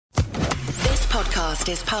podcast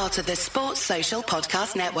is part of the Sports Social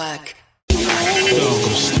Podcast Network. Yo,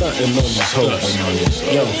 I'm stunting on these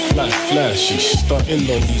hoes. Young, flashy, stunting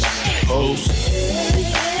on these hoes.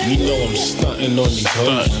 You know I'm stunting on these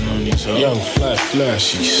hoes. Young,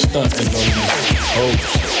 flashy, stunting on these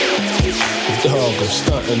hoes. Dog, I'm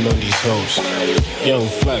stunting on these hoes. Young,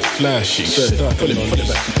 flashy, stunting on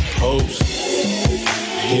these hoes.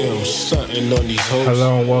 Yeah, I'm stunting on these hoes.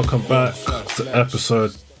 Hello and welcome back to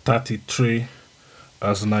episode 33,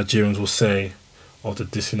 as the Nigerians will say, of the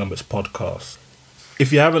DC Numbers podcast.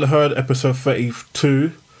 If you haven't heard episode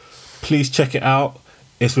 32, please check it out.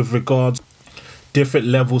 It's with regards different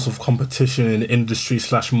levels of competition in the industry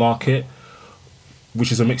 / market,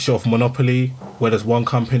 which is a mixture of monopoly, where there's one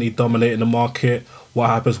company dominating the market, what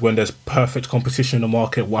happens when there's perfect competition in the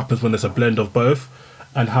market, what happens when there's a blend of both,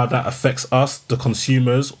 and how that affects us, the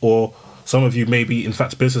consumers, or some of you maybe in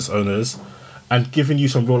fact business owners, and giving you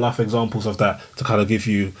some real life examples of that to kind of give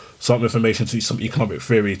you some information to some economic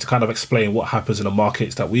theory to kind of explain what happens in the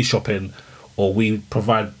markets that we shop in or we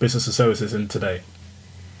provide business and services in today.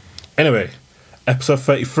 Anyway, episode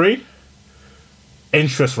 33,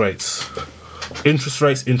 interest rates. Interest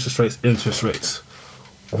rates.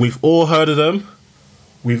 We've all heard of them.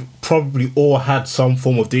 We've probably all had some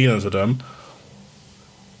form of dealings with them.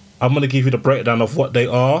 I'm going to give you the breakdown of what they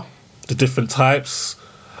are, the different types,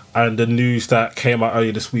 and the news that came out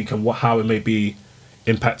earlier this week and how it may be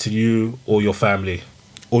impacting you or your family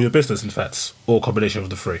or your business, in fact, or a combination of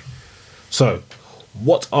the three. So,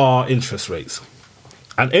 what are interest rates?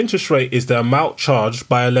 An interest rate is the amount charged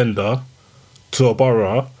by a lender to a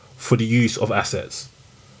borrower for the use of assets.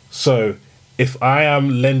 So, if I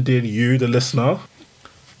am lending you, the listener,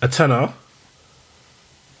 a tenner,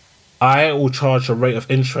 I will charge a rate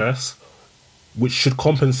of interest which should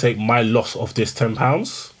compensate my loss of this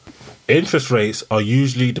 £10. Interest rates are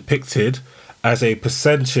usually depicted as a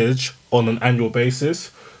percentage on an annual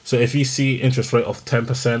basis. So if you see interest rate of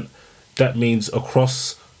 10%, that means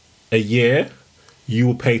across a year, you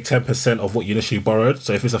will pay 10% of what you initially borrowed.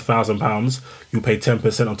 So if it's £1,000, you'll pay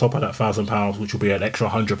 10% on top of that £1,000, which will be an extra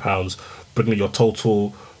 £100, bringing your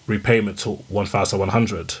total repayment to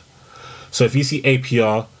 1,100. So if you see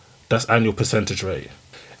APR, that's annual percentage rate.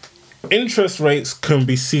 Interest rates can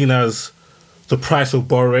be seen as the price of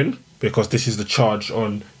borrowing, because this is the charge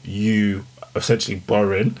on you essentially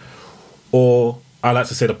borrowing, or I like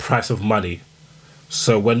to say the price of money.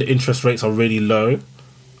 So when the interest rates are really low,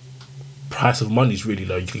 price of money is really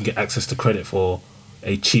low. You can get access to credit for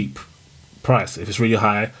a cheap price. If it's really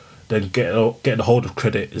high, then getting a hold of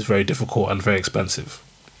credit is very difficult and very expensive.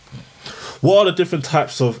 What are the different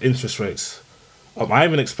types of interest rates? I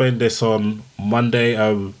even explained this on Monday.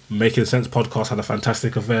 Making Sense podcast had a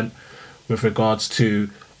fantastic event with regards to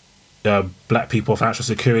Black people, financial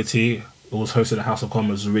security. It was hosted at House of Commons.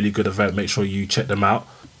 It was a really good event. Make sure you check them out.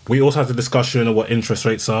 We also had a discussion on what interest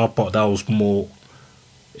rates are, but that was more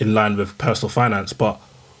in line with personal finance. But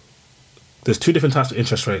there's two different types of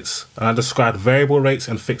interest rates, and I described variable rates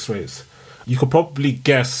and fixed rates. You could probably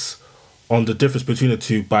guess on the difference between the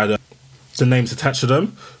two by the names attached to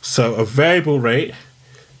them. So a variable rate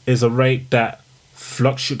is a rate that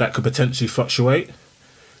could potentially fluctuate.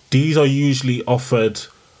 These are usually offered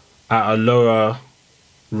at a lower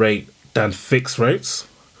rate than fixed rates.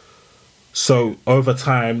 So over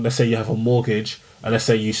time, let's say you have a mortgage, and let's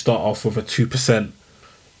say you start off with a 2%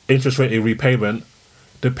 interest rate in repayment,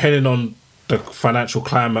 depending on the financial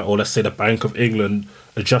climate, or let's say the Bank of England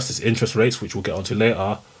adjusts its interest rates, which we'll get onto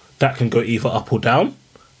later, that can go either up or down.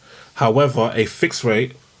 However, a fixed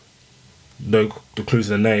rate, no clues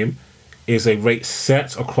in the name, is a rate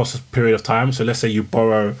set across a period of time. So let's say you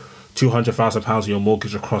borrow £200,000 of your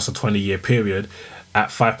mortgage across a 20-year period at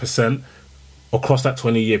 5%. Across that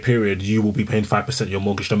 20-year period, you will be paying 5% of your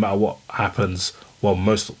mortgage no matter what happens, well,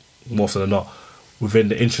 more often than not, within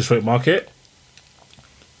the interest rate market.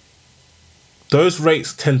 Those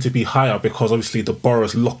rates tend to be higher because obviously the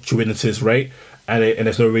borrower's locked you into this rate and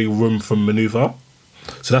there's no really room for manoeuvre.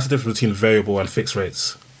 So that's the difference between variable and fixed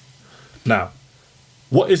rates. Now,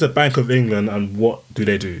 what is the Bank of England and what do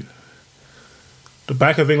they do? The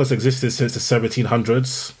Bank of England has existed since the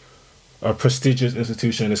 1700s, a prestigious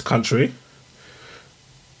institution in this country.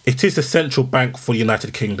 It is the central bank for the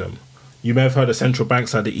United Kingdom. You may have heard of central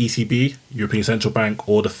banks like the ECB, European Central Bank,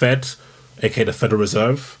 or the Fed, aka the Federal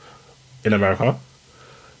Reserve in America.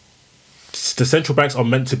 The central banks are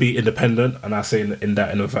meant to be independent, and I say in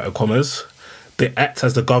inverted commas. They act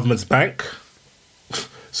as the government's bank.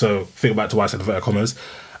 So think about why I said inverted commas.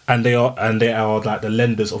 And they are like the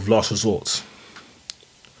lenders of last resort.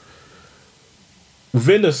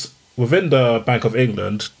 Within the Bank of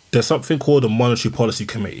England, there's something called the Monetary Policy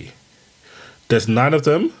Committee. There's 9 of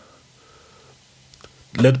them,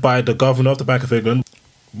 led by the Governor of the Bank of England,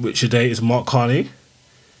 which today is Mark Carney.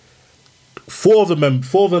 4 of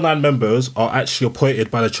the 9 members are actually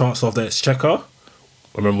appointed by the Chancellor of the Exchequer.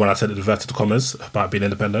 Remember when I said in inverted commas about being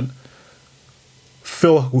independent?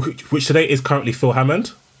 Which today is currently Phil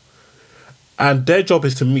Hammond. And their job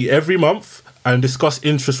is to meet every month and discuss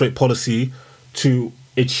interest rate policy to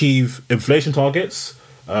achieve inflation targets.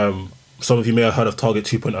 Some of you may have heard of Target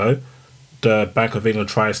 2.0. The Bank of England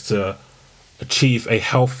tries to achieve a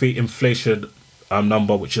healthy inflation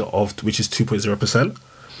number, which is 2.0%,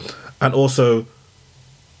 and also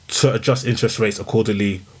to adjust interest rates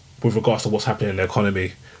accordingly with regards to what's happening in the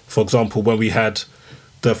economy. For example, when we had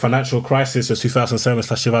the financial crisis of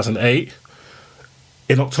 2007/2008,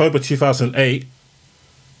 in October 2008,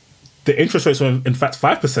 the interest rates were in fact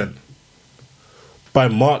 5%. By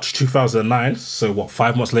March 2009, so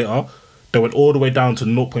 5 months later, they went all the way down to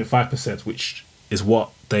 0.5%, which is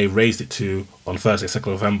what they raised it to on Thursday,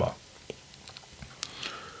 2nd November.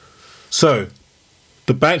 So,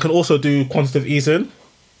 the bank can also do quantitative easing,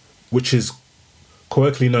 which is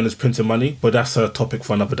colloquially known as printing money, but that's a topic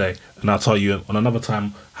for another day, and I'll tell you on another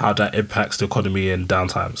time how that impacts the economy in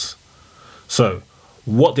downtimes. So,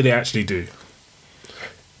 what did they actually do?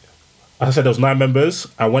 As I said, there was 9 members,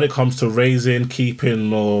 and when it comes to raising,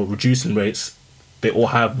 keeping, or reducing rates, they all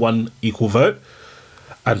have one equal vote.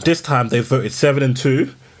 And this time, they voted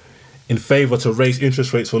 7-2 in favour to raise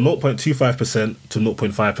interest rates from 0.25% to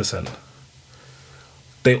 0.5%.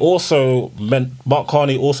 Mark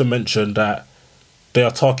Carney also mentioned that they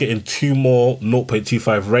are targeting 2 more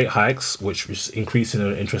 0.25 rate hikes, which is increasing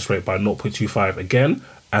the interest rate by 0.25 again,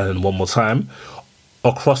 and then one more time,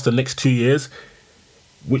 across the next 2 years,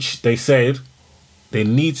 which they said they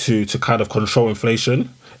need to kind of control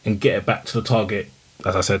inflation and get it back to the target,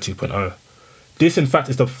 as I said, 2.0. This, in fact,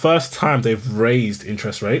 is the first time they've raised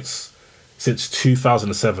interest rates since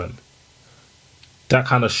 2007. That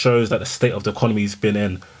kind of shows that the state of the economy's been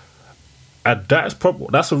in. And that's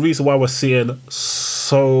the reason why we're seeing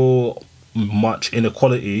so much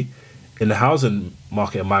inequality in the housing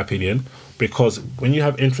market, in my opinion, because when you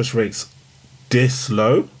have interest rates this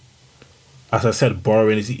low, as I said,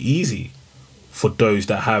 borrowing is easy for those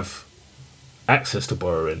that have access to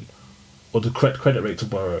borrowing, or the correct credit rate to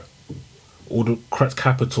borrow, or the correct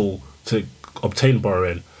capital to obtain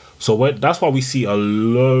borrowing. So that's why we see a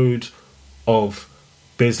load of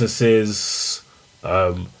businesses,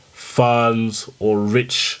 funds, or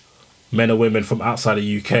rich men and women from outside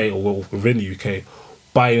the UK or within the UK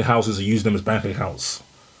buying houses and using them as bank accounts.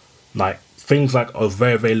 Like, things like a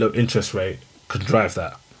very, very low interest rate could drive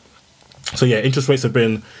that. So yeah, interest rates have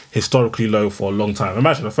been historically low for a long time.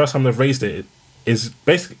 Imagine the first time they've raised it is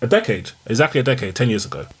basically exactly a decade, 10 years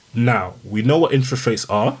ago. Now, we know what interest rates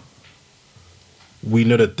are. We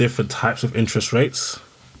know the different types of interest rates.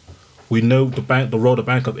 We know the role the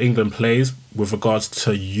Bank of England plays with regards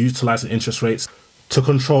to utilising interest rates to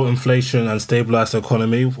control inflation and stabilise the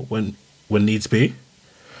economy when needs be.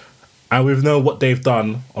 And we've known what they've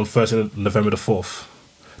done on Thursday, November the 4th.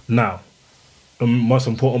 Now, the most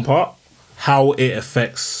important part, how it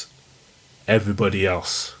affects everybody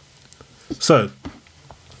else. So,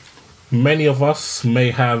 many of us may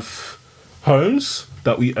have homes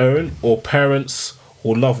that we own, or parents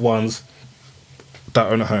or loved ones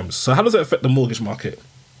that own homes. So how does it affect the mortgage market?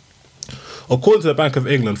 According to the Bank of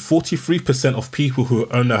England, 43% of people who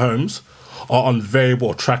own their homes are on variable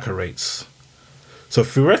or tracker rates. So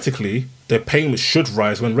theoretically, their payments should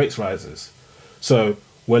rise when rates rises. So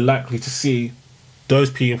we're likely to see those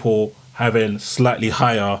people having slightly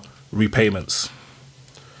higher repayments.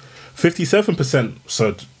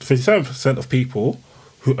 57% of people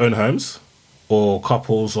who own homes, or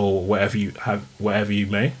couples, or whatever you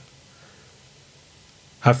may,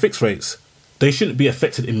 have fixed rates. They shouldn't be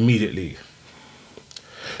affected immediately.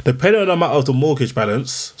 Depending on the amount of the mortgage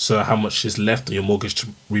balance, so how much is left on your mortgage to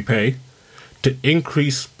repay, the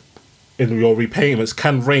increase in your repayments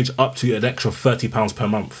can range up to an extra £30 per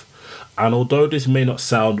month. And although this may not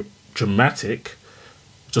sound dramatic,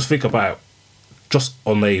 just think about it. Just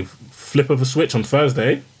on a flip of a switch on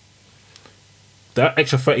Thursday, that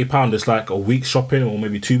extra £30 is like a week's shopping, or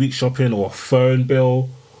maybe 2 weeks shopping, or a phone bill,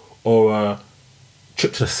 or a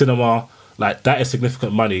trip to the cinema. Like, that is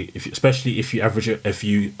significant money, especially if you average it, if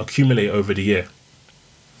you accumulate over the year.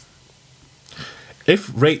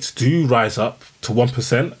 If rates do rise up to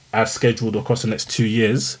 1% as scheduled across the next 2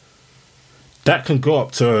 years, that can go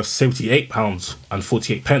up to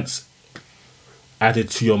 £78.48 added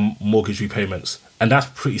to your mortgage repayments. And that's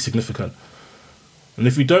pretty significant. And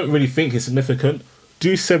if you don't really think it's significant,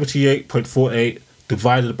 do 78.48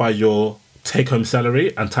 divided by your take-home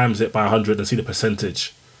salary and times it by 100 and see the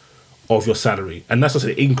percentage of your salary. And that's just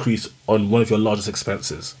an increase on one of your largest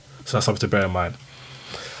expenses. So that's something to bear in mind.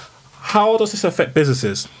 How does this affect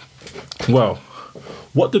businesses? Well,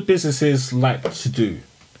 what do businesses like to do?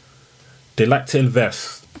 They like to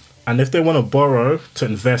invest. And if they want to borrow to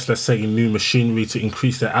invest, let's say, in new machinery to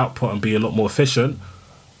increase their output and be a lot more efficient,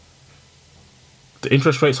 the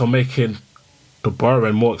interest rates are making the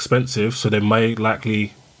borrowing more expensive, so they may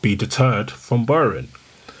likely be deterred from borrowing.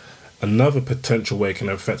 Another potential way it can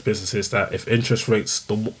affect businesses is that if interest rates,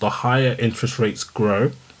 the higher interest rates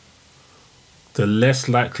grow, the less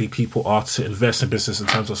likely people are to invest in business in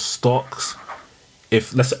terms of stocks.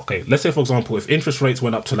 Let's say for example, if interest rates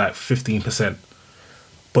went up to like 15%,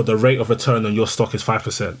 but the rate of return on your stock is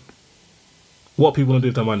 5%, what are people gonna do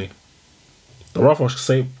with their money? They'll rather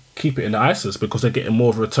keep it in the ISAs because they're getting more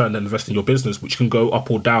of a return than investing in your business, which can go up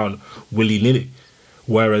or down willy-nilly.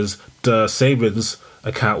 Whereas the savings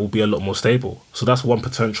account will be a lot more stable. So that's one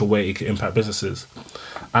potential way it can impact businesses.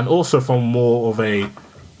 And also from more of a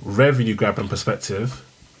revenue grabbing perspective,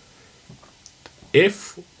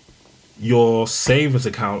 if your savings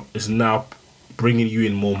account is now bringing you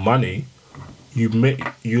in more money, you're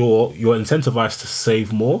incentivized to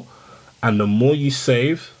save more, and the more you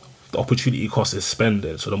save, the opportunity cost is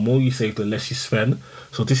spending. So the more you save, the less you spend.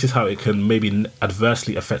 So this is how it can maybe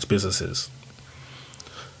adversely affect businesses.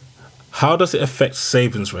 How does it affect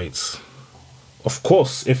savings rates? Of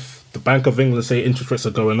course, if the Bank of England say interest rates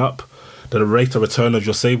are going up, then the rate of return of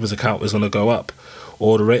your savings account is going to go up,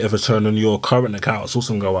 or the rate of return on your current account is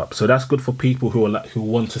also going to go up. So that's good for people who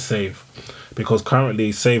want to save, because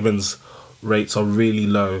currently savings rates are really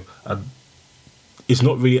low and it's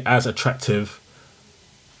not really as attractive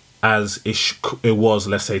as it was,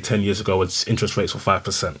 let's say, 10 years ago when interest rates were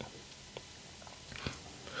 5%.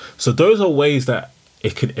 So those are ways that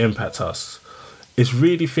it can impact us. It's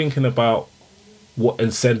really thinking about what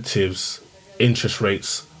incentives interest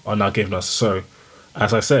rates are now giving us. So,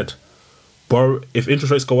 as I said, if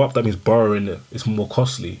interest rates go up, that means borrowing is more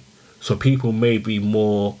costly. So people may be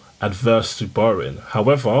more adverse to borrowing.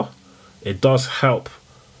 However, it does help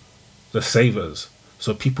the savers.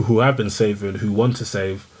 So people who have been saving, who want to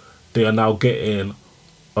save, they are now getting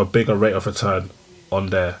a bigger rate of return on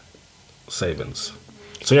their savings.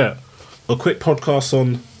 So yeah, a quick podcast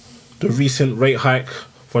on the recent rate hike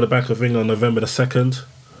for the Bank of England on November the 2nd.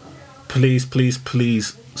 Please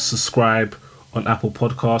subscribe on Apple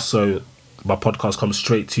Podcasts so my podcast comes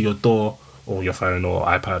straight to your door or your phone or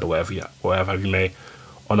iPad or wherever you may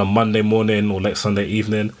on a Monday morning or late Sunday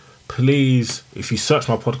evening. Please, if you search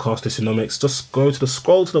my podcast, Dysonomics, just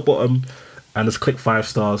scroll to the bottom and just click 5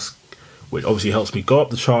 stars, which obviously helps me go up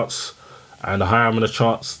the charts. And the higher I'm in the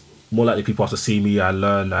charts, more likely people have to see me and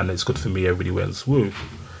learn, and it's good for me. Everybody wins. Woo.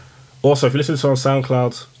 Also, if you listen to us on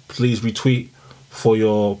SoundCloud, please retweet for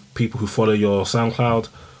your people who follow your SoundCloud.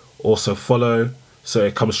 Also follow so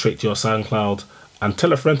it comes straight to your SoundCloud, and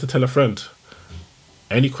tell a friend to tell a friend.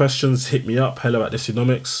 Any questions, hit me up,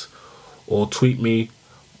 hello@Dysonomics, or tweet me.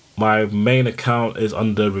 My main account is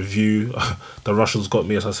under review. The Russians got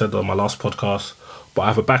me, as I said on my last podcast, but I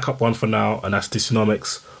have a backup one for now, and that's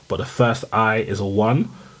Dysonomics, but the first I is a 1,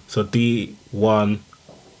 so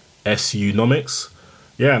D1SUnomics.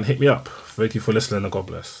 Yeah, and hit me up. Thank you for listening, and God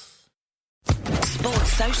bless.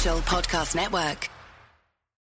 Sports Social Podcast Network.